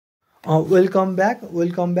Welcome back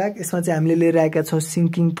यसमा चाहिँ हामीले लिएर आएका छौं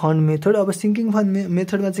सिंकिङ फन्ड मेथड। अब सिंकिङ फन्ड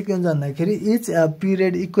मेथडमा चाहिँ के हुन्छ भन्दाखेरि इच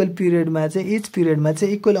पिरियड इक्वल पिरियडमा चाहिँ इच पिरियडमा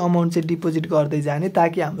चाहिँ इक्वल अमाउन्ट चाहिँ डिपोजिट गर्दै जाने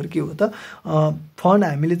ताकि हाम्रो के हो त फन्ड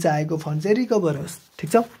हामीले चाहेको फन्ड चाहिँ रिकभर होस्। ठीक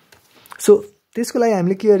छ। सो त्यसको लागि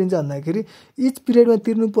हामीले के गरिन्छ भन्दाखेरि इच पिरियडमा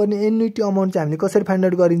तिर्नुपर्ने एन्युटी अमाउन्ट चाहिँ हामीले कसरी फाइन्ड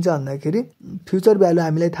आउट गरिन्छ भन्दाखेरि फ्युचर भ्यालु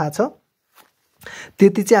हामीलाई थाहा छ,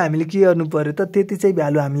 त्यति चाहिँ हामीले के गर्नु पर्यो त त्यति चाहिँ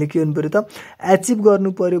भ्यालु हामीले के गर्नु पर्यो त एचिभ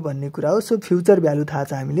गर्नु पर्यो भन्ने कुरा हो। सो फ्युचर भ्यालु थाहा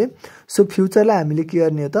छ हामीले, सो फ्युचरलाई हामीले के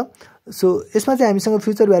गर्ने हो त, सो यसमा चाहिँ हामीसँग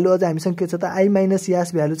फ्युचर भ्यालु अझ हामीसँग के छ त आई माइनस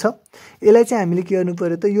यास भ्यालु छ। यसलाई चाहिँ हामीले के गर्नु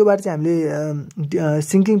पर्यो त योबाट चाहिँ हामीले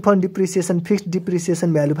सिंकिङ fund depreciation fixed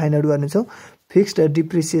depreciation value find out गर्नेछौँ, fixed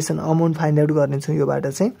depreciation amount find out गर्नेछौँ योबाट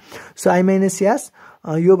चाहिँ। सो आई माइनस यास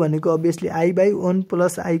यो भनेको obviously I by 1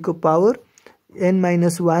 plus I को पावर n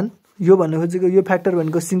माइनस 1, यो भन्नु खोजेको यो फ्याक्टर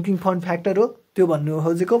भनेको सिंकिङ फन्ड फ्याक्टर हो, त्यो भन्नु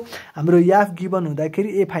खोजेको हाम्रो याफ गिवन हुँदाखेरि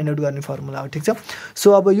ए फाइन्ड आउट गर्ने फर्मुला हो। ठीक छ।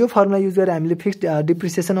 सो अब यो फर्मुला युज गरेर हामीले फिक्स्ड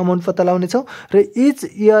डिप्रिसिएसन अमाउन्ट पत्ता लगाउने छौँ र इच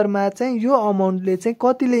इयरमा चाहिँ यो अमाउन्टले चाहिँ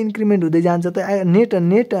कतिले इन्क्रिमेन्ट हुँदै जान्छ त नेट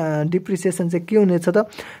डिप्रिसिएसन चाहिँ के हुनेछ त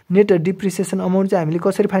नेट डिप्रिसिएसन अमाउन्ट चाहिँ हामीले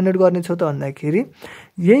कसरी फाइन्ड आउट गर्नेछौँ त भन्दाखेरि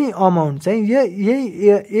यही अमाउन्ट चाहिँ यही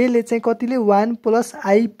एले चाहिँ कतिले 1 प्लस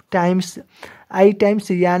आई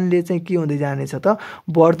टाइम्स यानले चाहिँ के हुँदै जानेछ त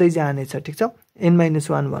बढ्दै जानेछ। ठीक छ।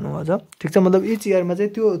 n-1 भनौँ अझ। ठीक छ। मतलब इच इयरमा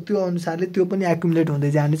चाहिँ त्यो अनुसारले त्यो पनि एक्युमुलेट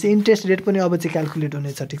हुँदै जानेछ, इन्ट्रेस्ट रेट पनि अब चाहिँ क्याल्कुलेट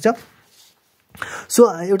हुनेछ। ठीक छ। सो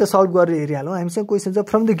एउटा सल्भ गरेर हेरिहालौँ। हामीसँग क्वेसन छ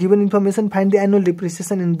from the given information find the annual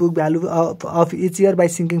depreciation in book value of each year by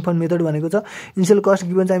सिंकिङ fund method भनेको छ। इनिसियल कस्ट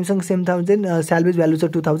गिवन छ हामीसँग 7,000, स्यालेज भ्यालु छ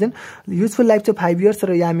 2,000, युजफुल लाइफ छ 5 इयर्स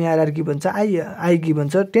र यामिआरआर गिवन छ आई गिवन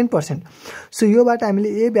छ 10%। सो योबाट हामीले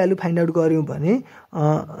ए भ्यालु फाइन्ड आउट गऱ्यौँ भने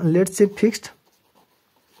let's say fixed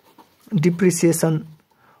depreciation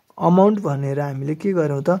amount भनेर हामीले के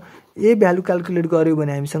गरौँ त ए भ्यालु क्याल्कुलेट गऱ्यौँ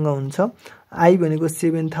भने हामीसँग हुन्छ आई भनेको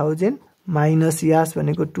 7,000 माइनस यास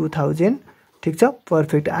भनेको 2,000। ठीक छ।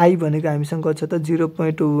 पर्फेक्ट। आई भनेको हामीसँग कति छ त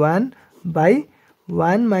 0.1 बाई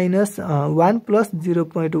 1 माइनस 1 प्लस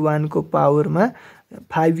 0.1 को पावरमा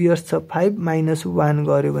 5 इयर्स छ 5 माइनस 1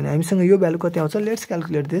 गऱ्यो भने हामीसँग यो भ्यालु कति आउँछ। Let's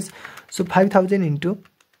calculate this. So 5,000 into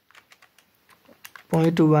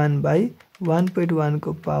 0.1 by 1.1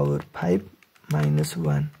 को पावर 5 माइनस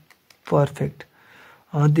 1। पर्फेक्ट।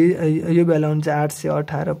 यो भ्यालु हुन्छ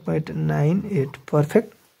 818.98।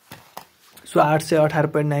 पर्फेक्ट। सो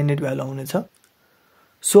 818.98 भ्यालु आउनेछ।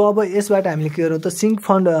 सो अब यसबाट हामीले के गरौँ त सिंक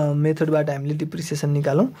फन्ड मेथडबाट हामीले depreciation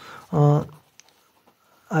निकालौँ।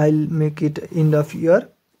 I will make it and of year.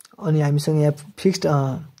 अनि हामीसँग यहाँ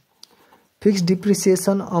फिक्स्ड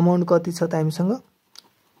डिप्रिसिएसन अमाउन्ट कति छ त हामीसँग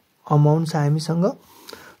अमाउन्ट छ हामीसँग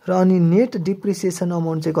र अनि नेट डिप्रिसिएसन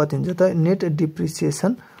अमाउन्ट चाहिँ कति हुन्छ त नेट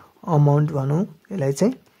डिप्रिसिएसन अमाउन्ट भनौँ यसलाई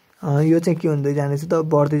चाहिँ यो चाहिँ के हुँदै जानेछ त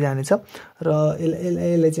बढ्दै जानेछ र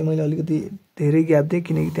यसलाई चाहिँ मैले अलिकति धेरै ग्याप दिएँ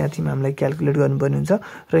किनकि त्यहाँ चाहिँ हामीलाई क्याल्कुलेट गर्नुपर्ने हुन्छ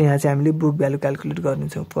र यहाँ चाहिँ हामीले बुक भ्यालु क्याल्कुलेट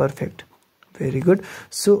गर्नेछौँ। Perfect. Very good.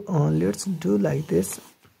 So let's do like this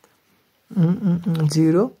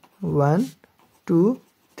 0 1 2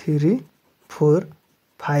 3 4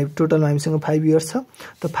 5 टोटलमा हामीसँग 5 इयर्स छ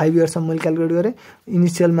त 5 इयर्ससम्म मैले क्याल्कुलेट गरेँ।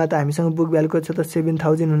 इनिसियलमा त हामीसँग बुक भ्यालु कति छ त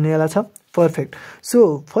 7,000 हुनेवाला छ। पर्फेक्ट।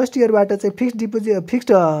 सो फर्स्ट इयरबाट चाहिँ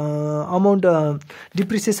फिक्स्ड अमाउन्ट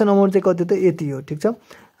डिप्रिसिएसन अमाउन्ट चाहिँ कति त यति हो। ठीक छ।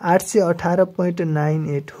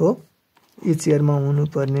 818.98 हो इच इयरमा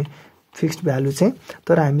हुनुपर्ने फिक्स्ड भ्यालु चाहिँ।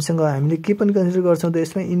 तर हामीले के पनि कन्सिडर गर्छौँ त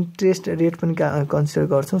यसमा इन्ट्रेस्ट रेट पनि कन्सिडर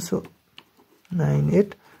गर्छौँ। सो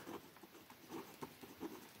 98।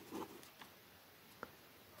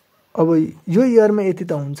 अब यो इयरमा यति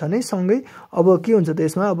त हुन्छ नै सँगै अब के हुन्छ त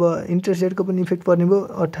यसमा अब इन्ट्रेस्ट रेटको पनि इफेक्ट पर्ने भयो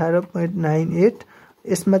 18.98।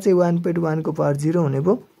 यसमा चाहिँ 1.1 को पावर 0 हुने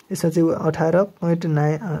भयो। यसमा चाहिँ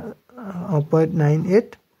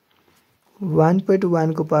 18.98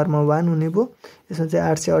 1.1 को पावरमा 1 हुने भयो। यसमा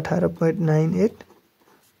चाहिँ 818.98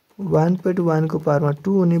 1.1 को पावरमा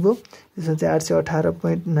 2 हुने भयो। यसमा चाहिँ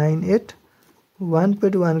 818.98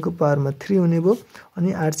 1.1 को पावरमा 3 हुने भयो।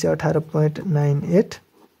 अनि 818.98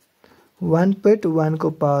 1.1 को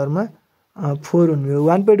पावरमा 4 हुने भयो।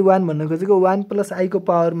 1.1 भन्नु खोजेको 1 प्लस आई को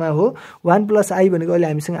पावरमा हो। 1 प्लस आई भनेको अहिले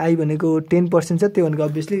हामीसँग आई भनेको 10% छ, त्यो भनेको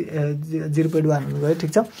अभियसली 0.1 हुनुभयो।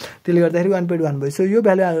 ठिक छ। त्यसले गर्दाखेरि 1.1 भयो। सो यो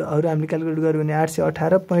भ्यालुहरू हामीले क्याल्कुलेट गर्यो भने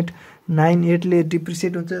 818.98 ले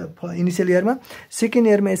डिप्रिसिएट हुन्छ इनिसियल इयरमा। सेकेन्ड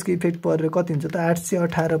इयरमा यसको इफेक्ट परेर कति हुन्छ त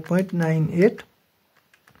 818.98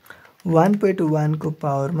 1.1 को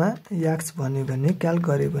पावरमा याक्स भन्यो भने क्याल्क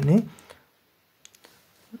गर्यो भने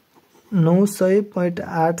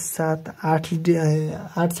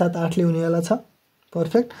 900.878 ले हुनेवाला छ।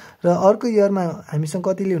 पर्फेक्ट। र अर्को इयरमा हामीसँग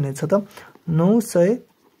कतिले हुनेछ त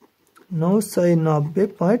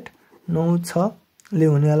 990.98 96 ले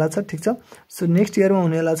हुनेवाला छ ठीक छ सो नेक्स्ट इयरमा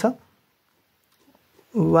हुनेवाला छ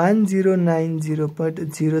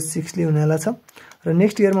 1090.06 ले हुनेवाला छ र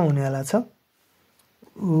नेक्स्ट इयरमा हुनेवाला छ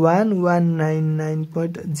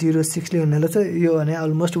 1199.06 ले हुनेवाला छ यो भने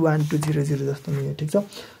अलमोस्ट 1200 जस्तो मिल्यो ठीक छ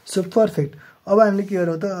सो पर्फेक्ट अब हामीले के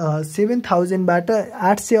गरौँ त 7000 बाट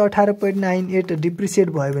 818.98 डिप्रिसिएट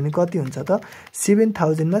भयो भने कति हुन्छ त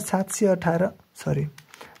 7000 मा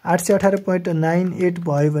 818.98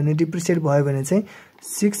 भयो भने डिप्रिसिएट भयो भने चाहिँ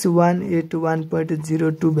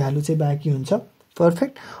 6181.02 भ्यालु चाहिँ बाँकी हुन्छ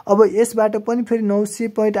पर्फेक्ट अब यसबाट पनि फेरि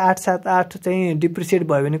 900.878 चाहिँ डिप्रिसिएट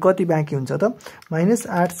भयो भने कति बाँकी हुन्छ त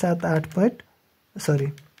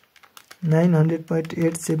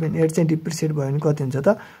 -878.900.878 चाहिँ डिप्रिसिएट भयो भने कति हुन्छ त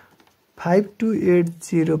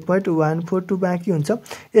 5280.142 बाँकी हुन्छ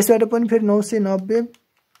यसबाट पनि फेरि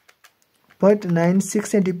 990.96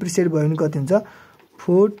 चाहिँ डिप्रिसिएट भयो भने कति हुन्छ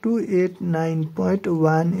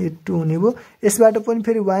 4289.182 हुने भयो यसबाट पनि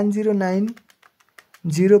फेरि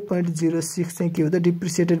 1090.06 चाहिँ के हो त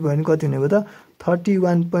डिप्रिसिएटेड भयो भने कति हुने भयो त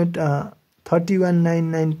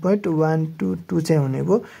 3199.122 चाहिँ हुने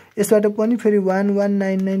भयो यसबाट पनि फेरि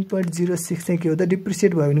 1199.06 चाहिँ के हो त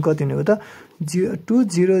डिप्रिसिएट भयो भने कति हुने भयो त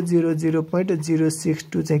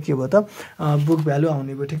 2000.062 चाहिँ के भयो त बुक भ्यालु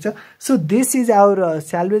आउने भयो ठीक छ so this is our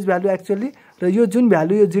स्याल्वेज value actually र यो जुन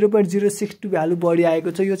भ्यालु यो 0.062 भ्यालु बढी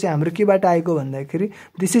आएको छ यो चाहिँ हाम्रो केबाट आएको भन्दाखेरि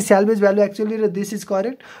दिस इज स्याल्वेज भ्यालु एक्चुअली र दिस इज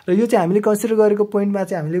करेक्ट र यो चाहिँ हामीले कन्सिडर गरेको पोइन्टमा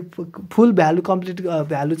चाहिँ हामीले फुल भ्यालु कम्प्लिट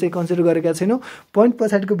भ्यालु चाहिँ कन्सिडर गरेका छैनौँ पोइन्ट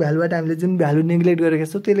पछाडिको भ्यालुबाट हामीले जुन भ्यालु नेग्लेक्ट गरेका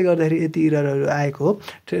छौँ त्यसले गर्दाखेरि यति इररहरू आएको हो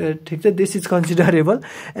ठीक छ this is considerable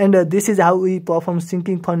and this is how we perform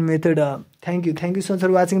sinking fund method thank you so much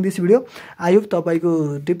for watching this video I hope तपाईँको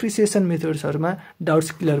डिप्रिसिएसन मेथड्सहरूमा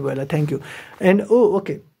डाउट्स क्लियर भयो होला thank you and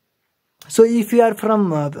okay So if you are from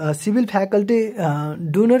civil faculty,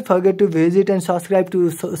 do not forget to visit and subscribe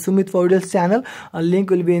to Sumit Paudal's channel.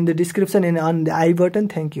 Link will be in the description and on the I button.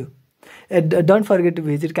 Thank you. Don't forget to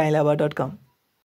visit kailaba.com.